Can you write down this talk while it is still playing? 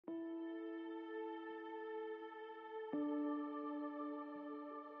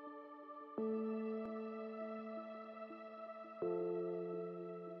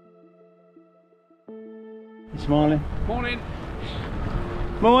Smiling. Morning.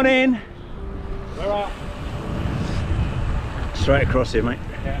 Morning. We're out. Straight across here, mate.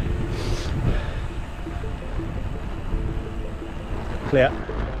 Yeah. Clear.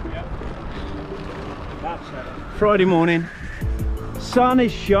 Yeah. That's it. Friday morning. Sun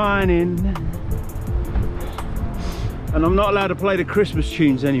is shining. And I'm not allowed to play the Christmas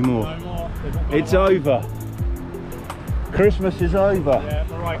tunes anymore. No more. It's over. Christmas is over. Yeah,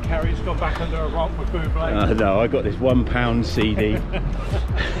 Mariah Carey's gone back under a rock with Buble. No, I got this £1 CD.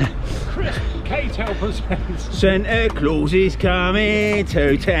 Kate help us. Santa Claus is coming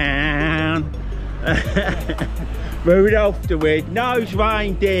to town. Rudolph the red-nosed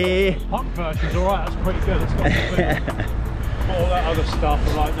reindeer. Punk version's alright, that's pretty good. It's got all that other stuff.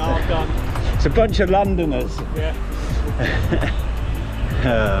 I'm like, no, I'm done. It's a bunch of Londoners. Yeah.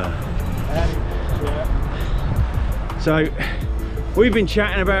 Yeah. So we've been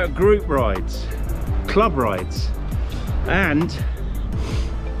chatting about group rides, club rides, and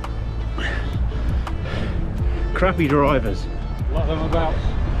crappy drivers. A lot of them about.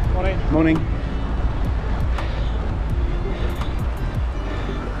 Morning. Morning.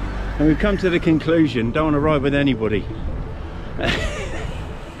 And we've come to the conclusion, don't want to ride with anybody.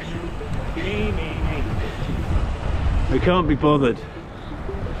 Me. We can't be bothered.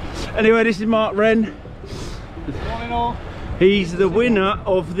 Anyway, this is Mark Wren. Morning all. He's the winner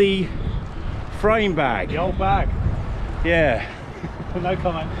of the frame bag. The old bag. Yeah. No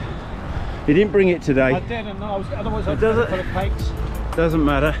comment. He didn't bring it today. I didn't know. Otherwise I'd Does put it? full of cakes. Doesn't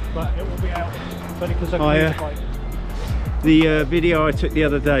matter. But it will be out. It's only because I Oh, the video I took the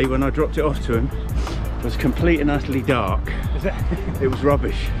other day when I dropped it off to him was complete and utterly dark. Is it? It was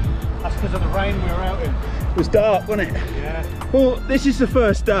rubbish. That's because of the rain we were out in. It was dark, wasn't it? Yeah. Well, this is the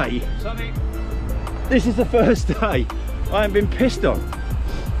first day. Sunny. This is the first day I haven't been pissed on.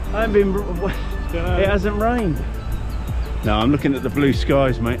 I haven't been. It hasn't rained. No, I'm looking at the blue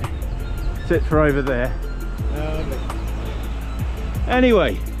skies, mate. Sit for over there.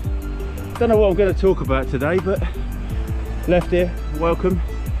 Anyway, don't know what I'm going to talk about today, but left here. Welcome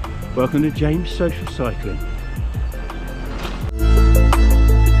to James Social Cycling.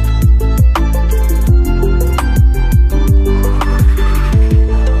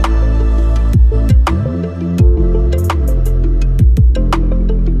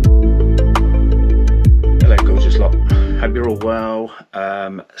 Hope you're all well.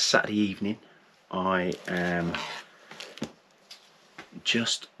 Saturday evening, I am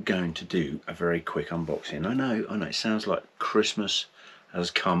just going to do a very quick unboxing. I know, it sounds like Christmas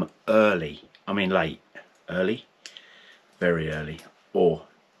has come early. I mean late. Early? Very early. Or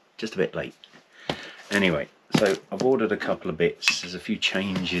just a bit late. Anyway, so I've ordered a couple of bits. There's a few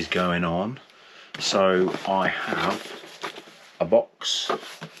changes going on. So I have a box.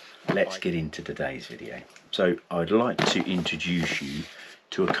 Let's get into today's video. So I'd like to introduce you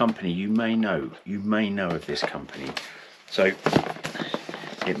to a company you may know. You may know of this company. So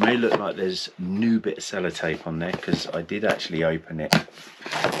it may look like there's a new bit of sellotape on there because I did actually open it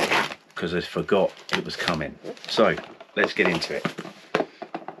because I forgot it was coming. So let's get into it.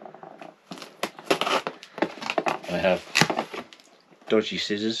 I have dodgy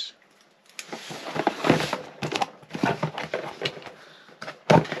scissors.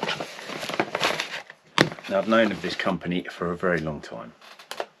 Now, I've known of this company for a very long time,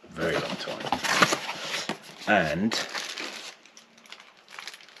 and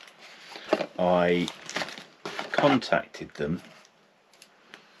I contacted them.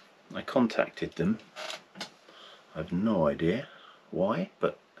 I have no idea why,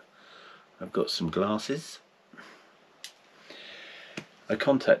 but I've got some glasses. I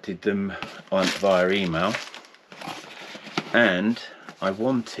contacted them via email, and I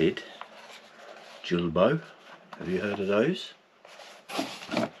wanted Julbo. Have you heard of those?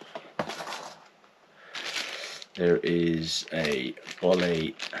 There is a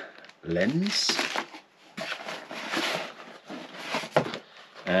Bolle lens,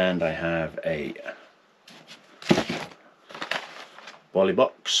 and I have a Bolle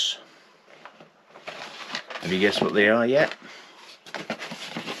box. Have you guessed what they are yet?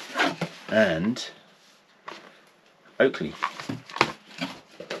 And Oakley.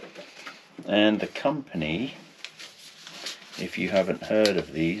 And the company, if you haven't heard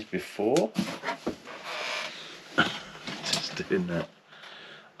of these before, just doing that,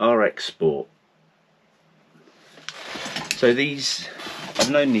 RX Sport. So these, I've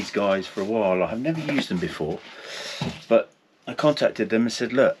known these guys for a while. I've never used them before, but I contacted them and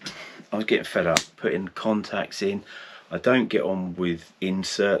said, look, I was getting fed up putting contacts in. I don't get on with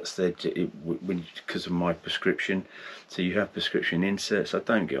inserts because of my prescription. So you have prescription inserts. I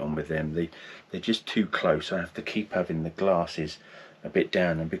don't get on with them. The they're just too close. I have to keep having the glasses a bit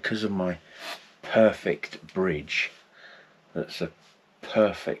down, and because of my perfect bridge, that's a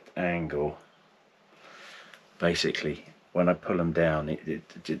perfect angle, basically when I pull them down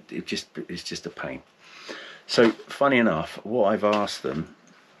it's just a pain. So funny enough, what I've asked them,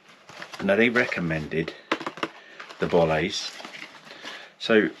 now they recommended the Bollés.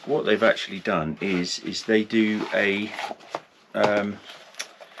 So what they've actually done is they do a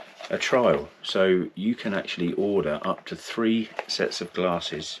trial. So you can actually order up to 3 sets of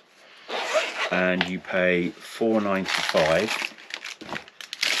glasses, and you pay $4.95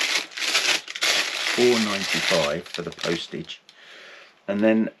 for the postage, and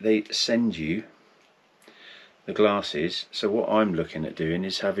then they send you the glasses. So what I'm looking at doing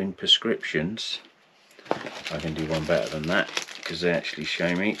is having prescriptions. I can do one better than that because they actually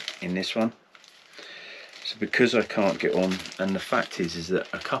show me in this one. So because I can't get on, and the fact is that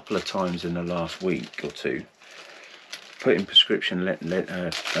a couple of times in the last week or two, putting prescription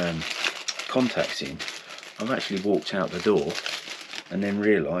contacts in, I've actually walked out the door and then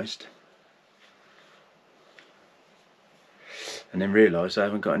realised I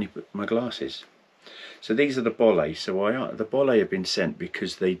haven't got any my glasses. So these are the Bollés. So the Bollé have been sent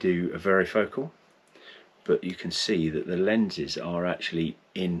because they do a varifocal, but you can see that the lenses are actually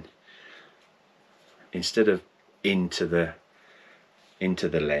in, instead of into the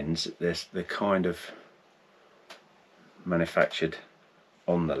lens, they're kind of manufactured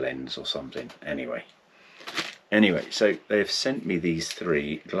on the lens or something. Anyway, so they've sent me these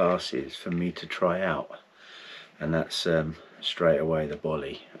 3 glasses for me to try out, and that's straight away the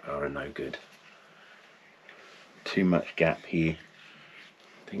Bollé are no good. Too much gap here.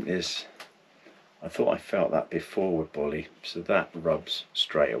 I think there's, I thought I felt that before with Bollé, so that rubs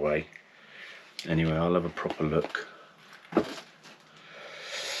straight away. Anyway, I'll have a proper look.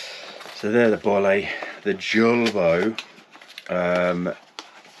 So they're the Bollé. The Julbo have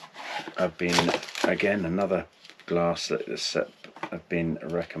been, again, another glass that have been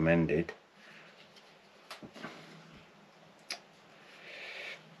recommended.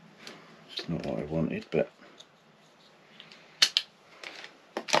 It's not what I wanted, but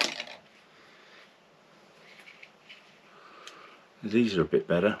these are a bit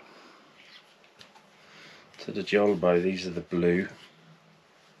better. So the Julbo, these are the blue.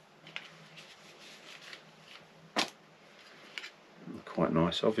 Quite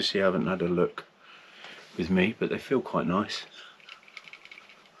nice. Obviously I haven't had a look with me, but they feel quite nice.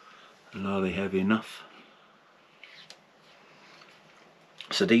 And are they heavy enough?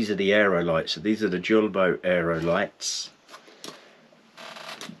 So these are the aero lights. So these are the Julbo aero lights.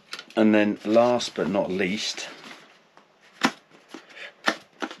 And then last but not least,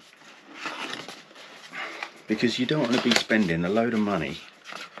 because you don't want to be spending a load of money,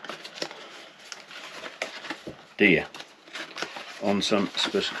 do you, on some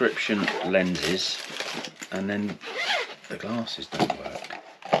prescription lenses and then the glasses don't work.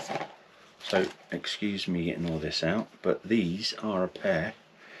 So excuse me getting all this out, but these are a pair,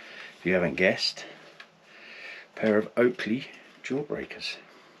 if you haven't guessed, a pair of Oakley jawbreakers.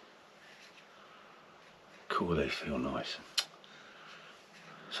 Cool, they feel nice.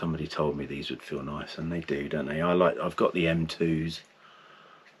 Somebody told me these would feel nice, and they do, don't they? I've got the M2s,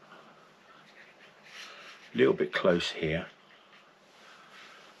 a little bit close here,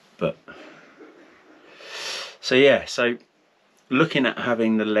 but so yeah, so looking at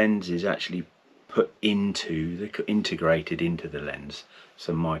having the lenses actually put into, they're integrated into the lens,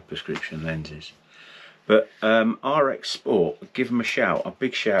 so my prescription lenses. But RX Sport, give them a shout, a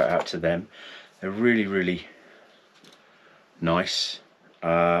big shout out to them. They're really, really nice.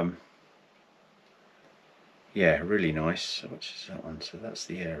 Yeah, really nice. So which is that one? So that's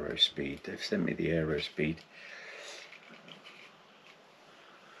the Aero Speed. They've sent me the Aero Speed.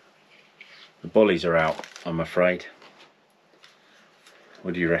 The Bollés are out, I'm afraid.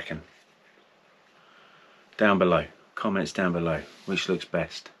 What do you reckon? Down below, comments down below, which looks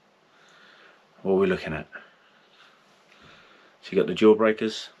best? What are we looking at? So you got the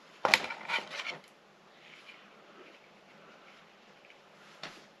jawbreakers.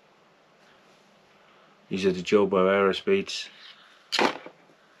 These are the Julbo Aerospeeds.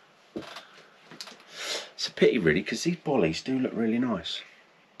 It's a pity really, because these Bollés do look really nice,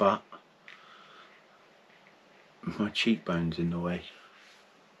 but my cheekbone's in the way.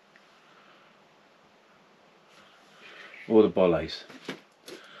 Or the Bollés,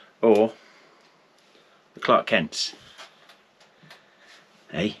 or the Clark Kents.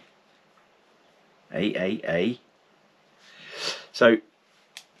 Hey, so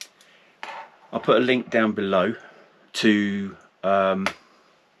I'll put a link down below to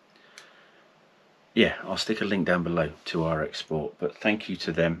yeah, I'll stick a link down below to our export. But thank you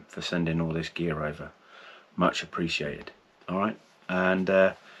to them for sending all this gear over. Much appreciated. Alright, and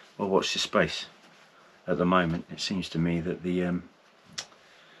well, watch this space. At the moment, it seems to me that the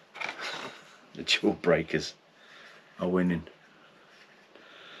jaw breakers are winning.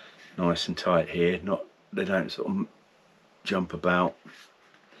 Nice and tight here. They don't sort of jump about.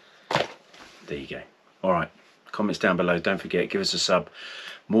 There you go. Alright, comments down below. Don't forget, give us a sub.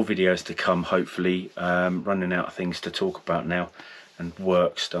 More videos to come, hopefully. Running out of things to talk about now, and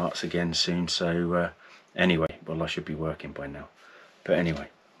work starts again soon. So anyway, well, I should be working by now. But anyway,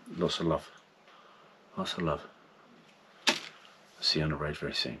 lots of love. Lots of love. See you on the road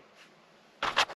very soon.